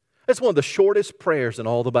me. It's one of the shortest prayers in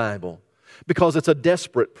all the Bible because it's a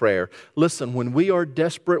desperate prayer. Listen, when we are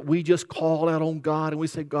desperate, we just call out on God and we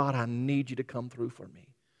say, God, I need you to come through for me.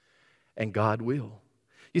 And God will.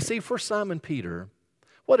 You see, for Simon Peter,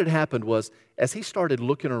 what had happened was as he started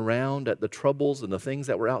looking around at the troubles and the things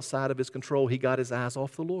that were outside of his control, he got his eyes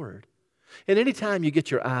off the Lord. And anytime you get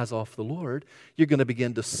your eyes off the Lord, you're going to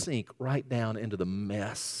begin to sink right down into the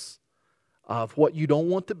mess of what you don't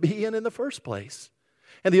want to be in the first place.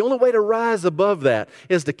 And the only way to rise above that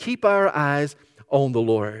is to keep our eyes on the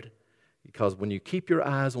Lord. Because when you keep your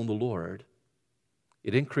eyes on the Lord,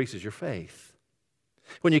 it increases your faith.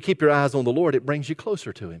 When you keep your eyes on the Lord, it brings you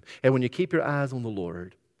closer to Him. And when you keep your eyes on the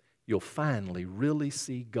Lord, you'll finally really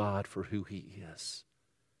see God for who He is.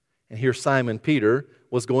 And here Simon Peter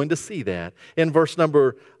was going to see that. In verse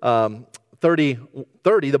number 30,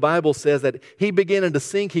 the Bible says that he began to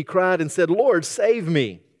sink. He cried and said, Lord, save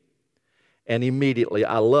me. And immediately,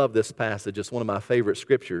 I love this passage. It's one of my favorite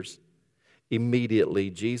scriptures. Immediately,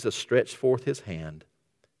 Jesus stretched forth His hand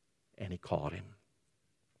and He caught him.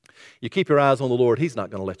 You keep your eyes on the Lord, He's not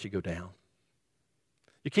going to let you go down.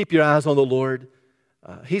 You keep your eyes on the Lord,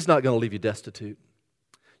 He's not going to leave you destitute.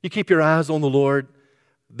 You keep your eyes on the Lord,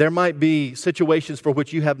 there might be situations for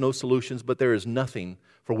which you have no solutions, but there is nothing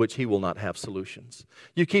for which He will not have solutions.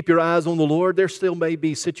 You keep your eyes on the Lord, there still may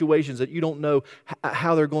be situations that you don't know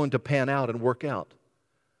how they're going to pan out and work out.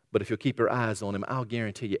 But if you'll keep your eyes on Him, I'll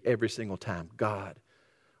guarantee you every single time, God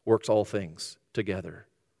works all things together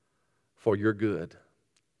for your good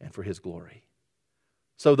and for His glory.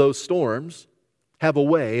 So those storms have a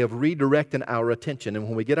way of redirecting our attention. And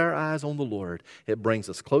when we get our eyes on the Lord, it brings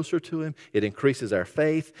us closer to Him, it increases our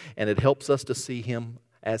faith, and it helps us to see Him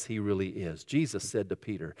as He really is. Jesus said to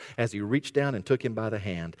Peter, as He reached down and took him by the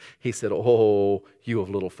hand, He said, oh, you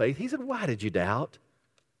of little faith. He said, why did you doubt?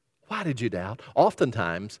 Why did you doubt?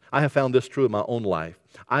 Oftentimes, I have found this true in my own life.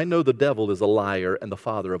 I know the devil is a liar and the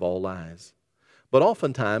father of all lies. But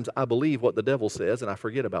oftentimes, I believe what the devil says and I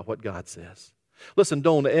forget about what God says. Listen,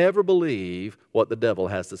 don't ever believe what the devil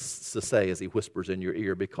has to say as he whispers in your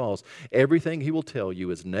ear, because everything he will tell you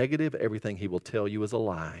is negative, everything he will tell you is a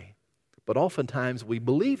lie. But oftentimes we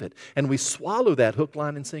believe it and we swallow that hook,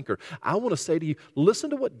 line, and sinker. I want to say to you, listen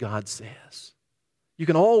to what God says. You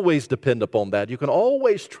can always depend upon that. You can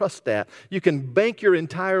always trust that. You can bank your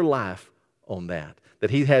entire life on that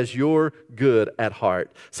He has your good at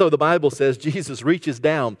heart. So the Bible says Jesus reaches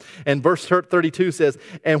down, and verse 32 says,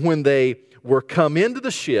 and when they were come into the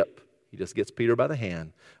ship, He just gets Peter by the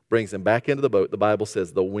hand, brings him back into the boat. The Bible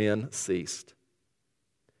says the wind ceased.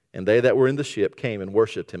 And they that were in the ship came and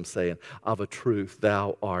worshipped Him, saying, of a truth,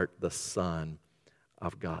 Thou art the Son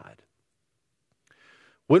of God.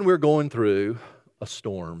 When we're going through a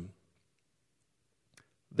storm,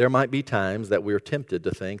 there might be times that we're tempted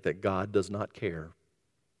to think that God does not care,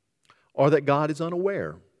 or that God is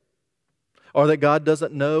unaware, or that God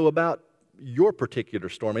doesn't know about your particular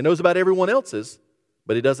storm. He knows about everyone else's,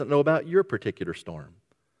 but He doesn't know about your particular storm.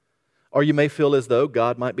 Or you may feel as though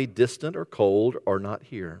God might be distant or cold or not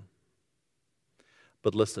here.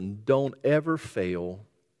 But listen, don't ever fail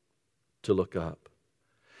to look up.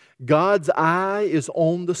 God's eye is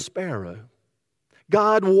on the sparrow.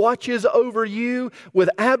 God watches over you with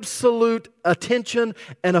absolute attention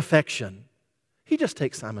and affection. He just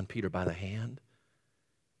takes Simon Peter by the hand,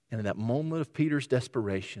 and in that moment of Peter's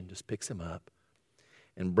desperation, just picks him up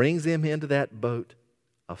and brings him into that boat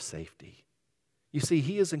of safety. You see,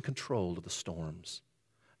 He is in control of the storms.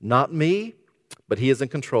 Not me, but He is in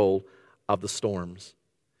control of the storms.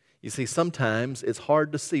 You see, sometimes it's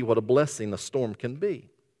hard to see what a blessing a storm can be.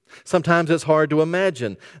 Sometimes it's hard to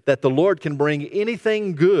imagine that the Lord can bring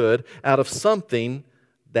anything good out of something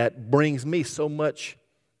that brings me so much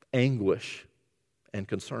anguish and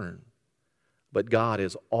concern. But God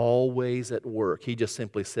is always at work. He just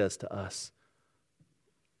simply says to us,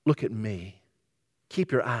 look at me.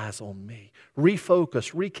 Keep your eyes on me.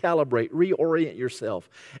 Refocus, recalibrate, reorient yourself,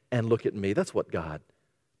 and look at me. That's what God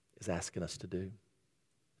is asking us to do.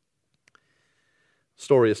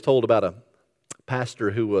 Story is told about a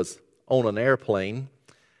pastor who was on an airplane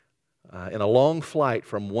in a long flight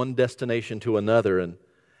from one destination to another. And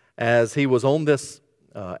as he was on this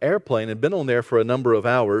airplane, had been on there for a number of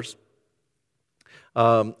hours,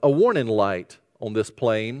 a warning light on this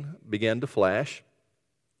plane began to flash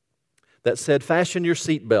that said, fasten your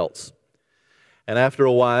seat belts. And after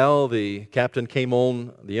a while, the captain came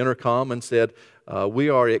on the intercom and said, we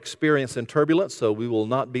are experiencing turbulence, so we will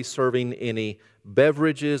not be serving any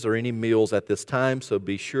beverages or any meals at this time, so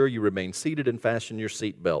be sure you remain seated and fasten your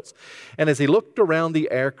seat belts. And as he looked around the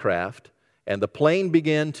aircraft and the plane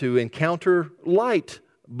began to encounter light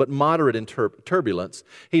but moderate in turbulence,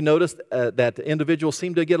 he noticed that the individual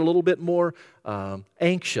seemed to get a little bit more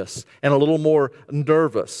anxious and a little more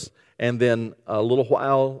nervous. And then a little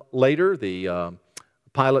while later, the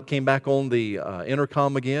pilot came back on the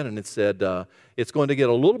intercom again, and it said, it's going to get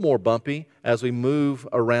a little more bumpy as we move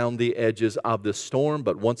around the edges of this storm.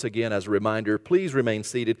 But once again, as a reminder, please remain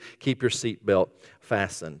seated. Keep your seatbelt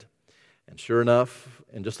fastened. And sure enough,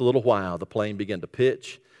 in just a little while, the plane began to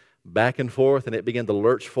pitch back and forth, and it began to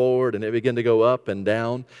lurch forward, and it began to go up and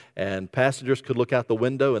down, and passengers could look out the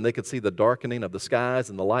window, and they could see the darkening of the skies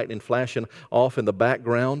and the lightning flashing off in the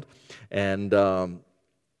background, and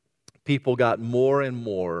people got more and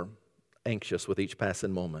more anxious with each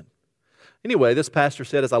passing moment. Anyway, this pastor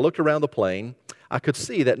said, as I looked around the plane, I could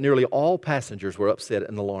see that nearly all passengers were upset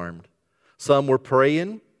and alarmed. Some were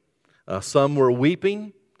praying, some were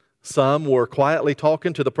weeping, some were quietly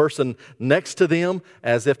talking to the person next to them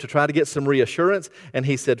as if to try to get some reassurance. And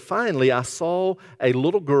he said, finally, I saw a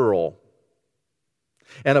little girl.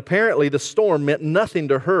 And apparently the storm meant nothing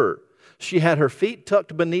to her. She had her feet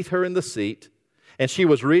tucked beneath her in the seat, and she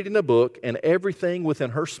was reading a book, and everything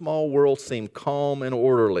within her small world seemed calm and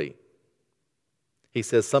orderly. He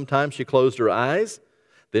says sometimes she closed her eyes,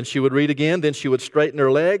 then she would read again, then she would straighten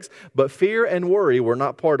her legs, but fear and worry were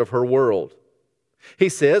not part of her world. He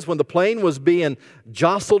says when the plane was being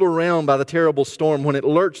jostled around by the terrible storm, when it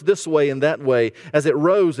lurched this way and that way, as it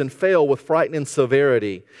rose and fell with frightening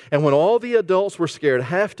severity, and when all the adults were scared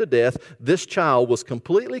half to death, this child was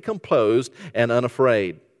completely composed and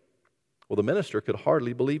unafraid. Well, the minister could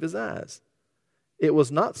hardly believe his eyes. It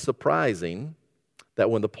was not surprising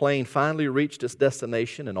that when the plane finally reached its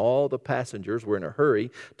destination and all the passengers were in a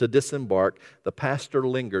hurry to disembark, the pastor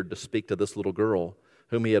lingered to speak to this little girl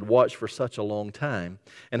whom he had watched for such a long time.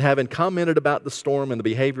 And having commented about the storm and the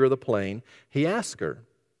behavior of the plane, he asked her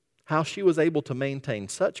how she was able to maintain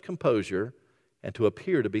such composure and to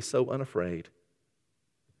appear to be so unafraid.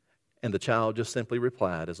 And the child just simply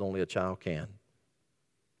replied, as only a child can,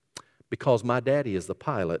 because my daddy is the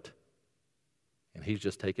pilot, and he's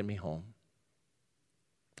just taking me home.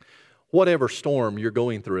 Whatever storm you're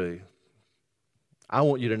going through, I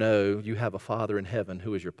want you to know you have a Father in heaven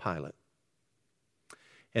who is your pilot.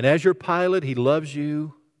 And as your pilot, He loves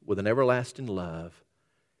you with an everlasting love,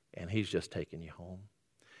 and He's just taking you home.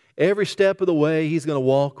 Every step of the way, He's going to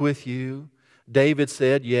walk with you. David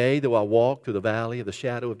said, yea, though I walk through the valley of the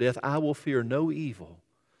shadow of death, I will fear no evil,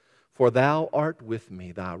 for Thou art with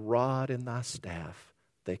me, Thy rod and Thy staff,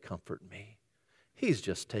 they comfort me. He's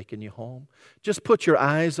just taking you home. Just put your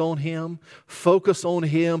eyes on Him, focus on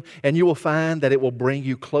Him, and you will find that it will bring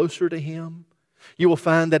you closer to Him. You will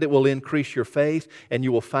find that it will increase your faith, and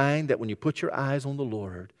you will find that when you put your eyes on the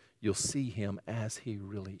Lord, you'll see Him as He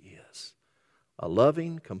really is. A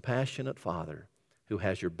loving, compassionate Father who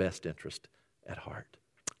has your best interest at heart.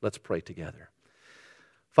 Let's pray together.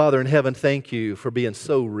 Father in heaven, thank you for being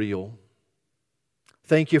so real.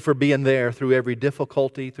 Thank you for being there through every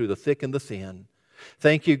difficulty, through the thick and the thin.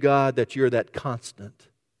 Thank you, God, that you're that constant.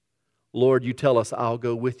 Lord, you tell us, I'll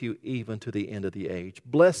go with you even to the end of the age.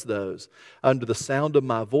 Bless those under the sound of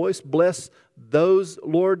my voice. Bless those,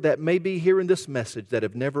 Lord, that may be hearing this message that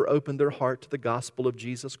have never opened their heart to the gospel of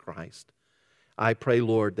Jesus Christ. I pray,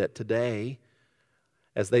 Lord, that today,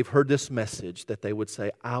 as they've heard this message, that they would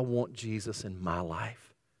say, I want Jesus in my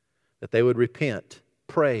life. That they would repent,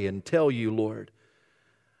 pray, and tell you, Lord,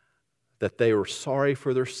 that they are sorry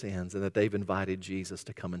for their sins and that they've invited Jesus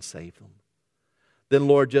to come and save them. Then,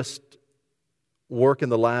 Lord, just work in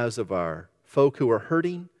the lives of our folk who are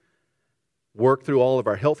hurting. Work through all of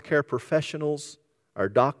our healthcare professionals, our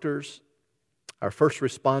doctors, our first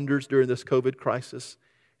responders during this COVID crisis.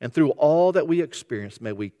 And through all that we experience,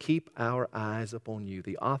 may we keep our eyes upon you,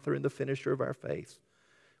 the author and the finisher of our faith.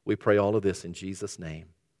 We pray all of this in Jesus' name.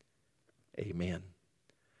 Amen.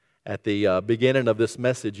 At the beginning of this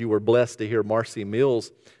message, you were blessed to hear Marcy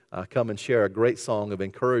Mills come and share a great song of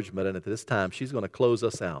encouragement. And at this time, she's going to close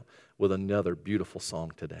us out with another beautiful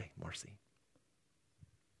song today. Marcy.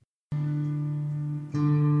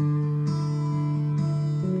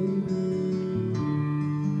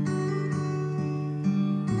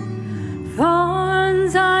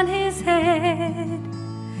 Thorns on his head,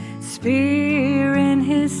 spear in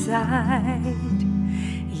his side,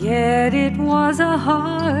 yet it was a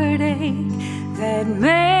heartache that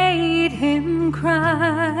made him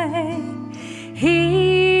cry.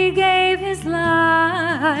 He gave his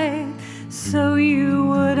life so you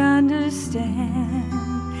would understand.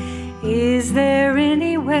 Is there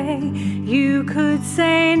any way you could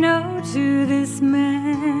say no to this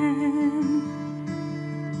man?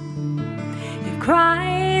 If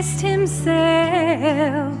Christ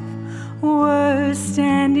himself were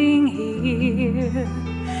standing here,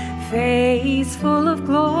 face full of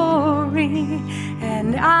glory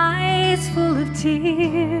and eyes full of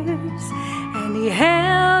tears, and he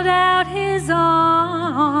held out his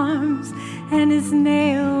arms and his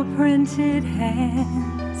nail-printed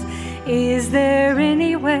hands, is there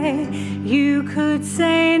any way you could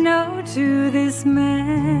say no to this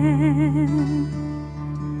man?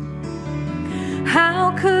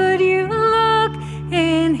 How could you look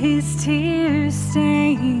in his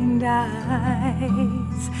tear-stained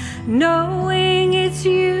eyes, knowing it's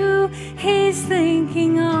you he's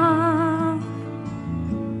thinking of?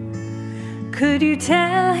 Could you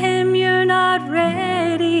tell him you're not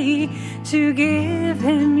ready to give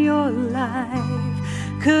him your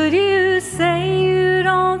life? Could you say you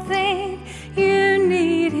don't think you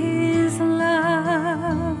need his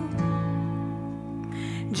love?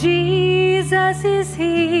 Jesus is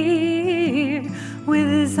here with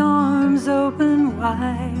his arms open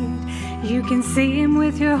wide. You can see him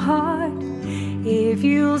with your heart if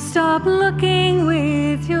you'll stop looking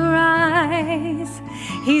with your eyes.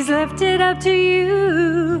 He's left it up to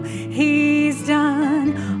you. He's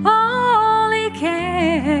done all he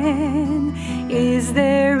can. Is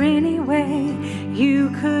there any way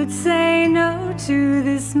you could say no to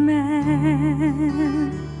this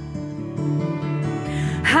man?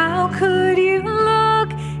 How could you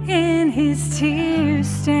look in his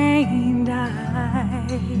tear-stained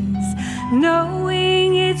eyes,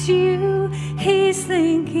 knowing it's you he's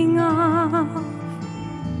thinking of?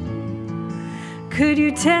 Could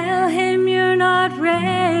you tell him you're not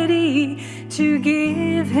ready to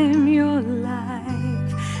give him your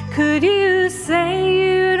life? Could you say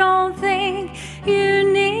you don't think you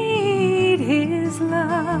need his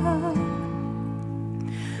love?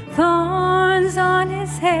 Thorns on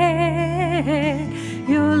his head,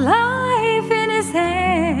 your life in his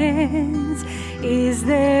hands. Is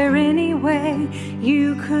there any way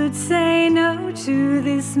you could say no to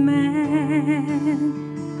this man?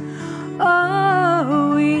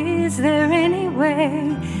 Oh, is there any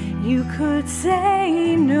way you could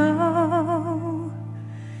say no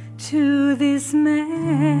to this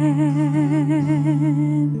man?